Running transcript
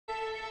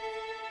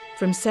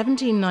From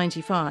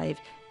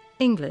 1795,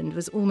 England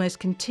was almost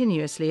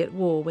continuously at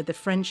war with the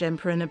French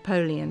Emperor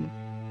Napoleon.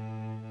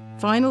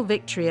 Final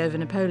victory over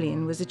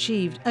Napoleon was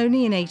achieved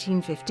only in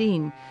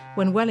 1815,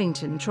 when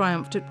Wellington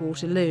triumphed at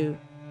Waterloo.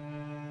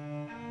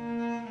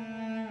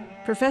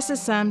 Professor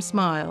Sam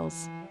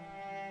Smiles.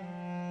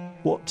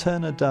 What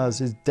Turner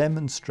does is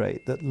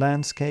demonstrate that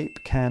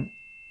landscape can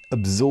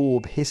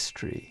absorb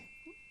history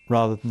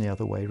rather than the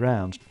other way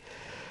round.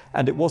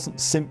 And it wasn't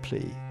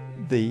simply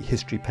the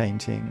history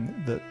painting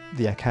that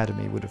the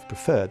Academy would have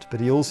preferred,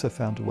 but he also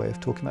found a way of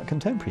talking about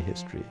contemporary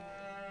history,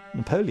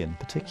 Napoleon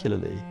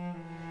particularly,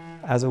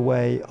 as a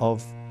way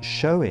of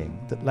showing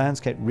that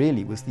landscape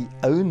really was the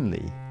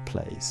only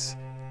place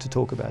to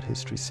talk about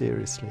history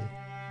seriously.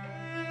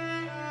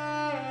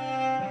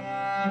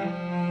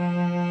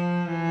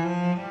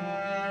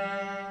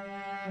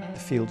 The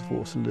Field of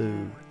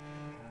Waterloo,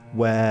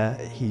 where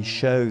he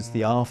shows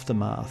the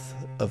aftermath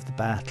of the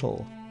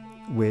battle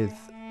with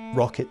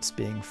rockets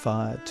being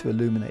fired to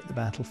illuminate the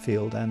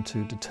battlefield and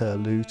to deter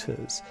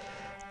looters,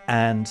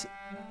 and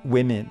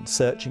women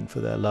searching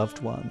for their loved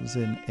ones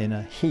in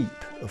a heap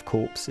of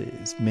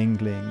corpses,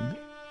 mingling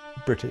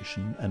British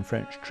and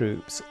French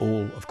troops,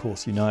 all of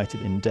course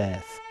united in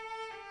death.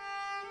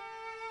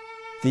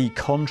 The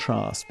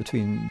contrast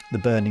between the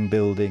burning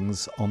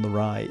buildings on the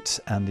right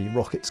and the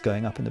rockets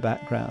going up in the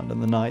background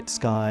and the night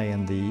sky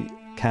and the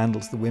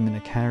candles the women are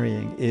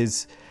carrying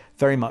is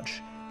very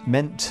much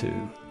meant to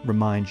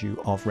remind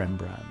you of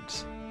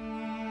Rembrandt.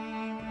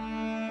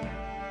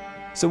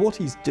 So what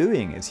he's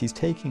doing is he's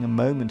taking a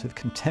moment of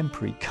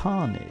contemporary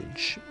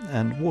carnage,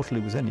 and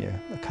Waterloo was only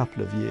a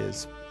couple of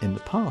years in the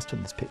past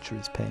when this picture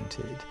is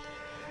painted,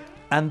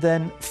 and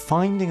then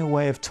finding a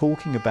way of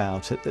talking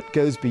about it that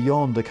goes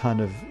beyond a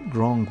kind of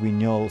Grand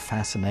Guignol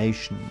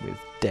fascination with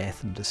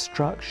death and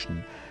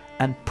destruction,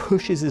 and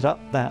pushes it up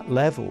that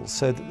level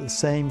so that the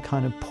same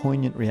kind of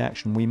poignant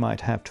reaction we might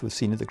have to a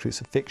scene of the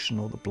crucifixion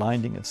or the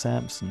blinding of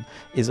Samson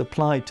is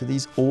applied to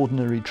these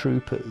ordinary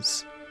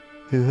troopers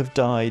who have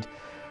died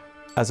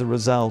as a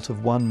result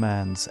of one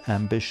man's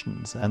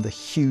ambitions and the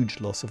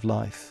huge loss of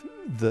life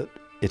that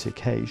it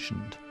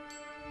occasioned.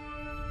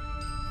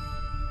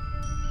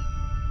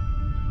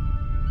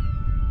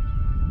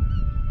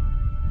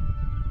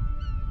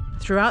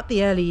 Throughout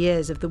the early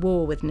years of the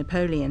war with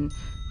Napoleon,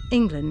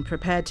 England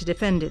prepared to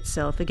defend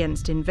itself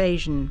against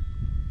invasion.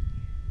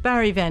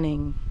 Barry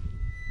Venning.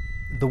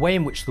 The way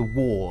in which the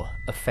war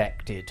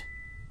affected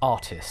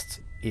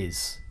artists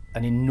is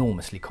an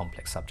enormously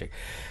complex subject.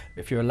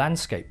 If you're a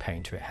landscape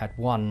painter, it had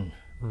one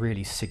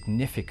really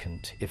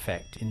significant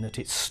effect in that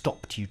it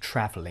stopped you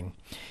travelling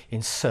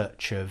in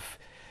search of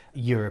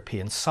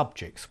European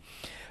subjects.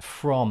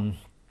 From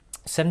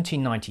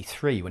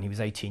 1793, when he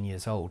was 18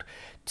 years old,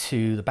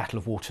 to the Battle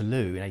of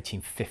Waterloo in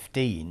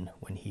 1815,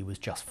 when he was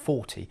just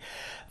 40,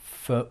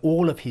 for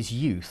all of his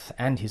youth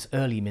and his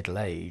early middle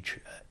age,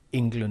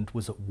 England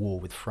was at war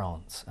with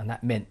France, and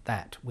that meant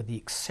that, with the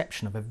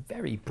exception of a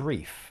very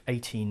brief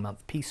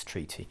 18-month peace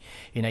treaty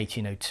in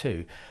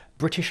 1802,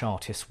 British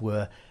artists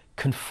were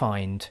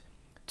confined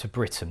to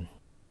Britain.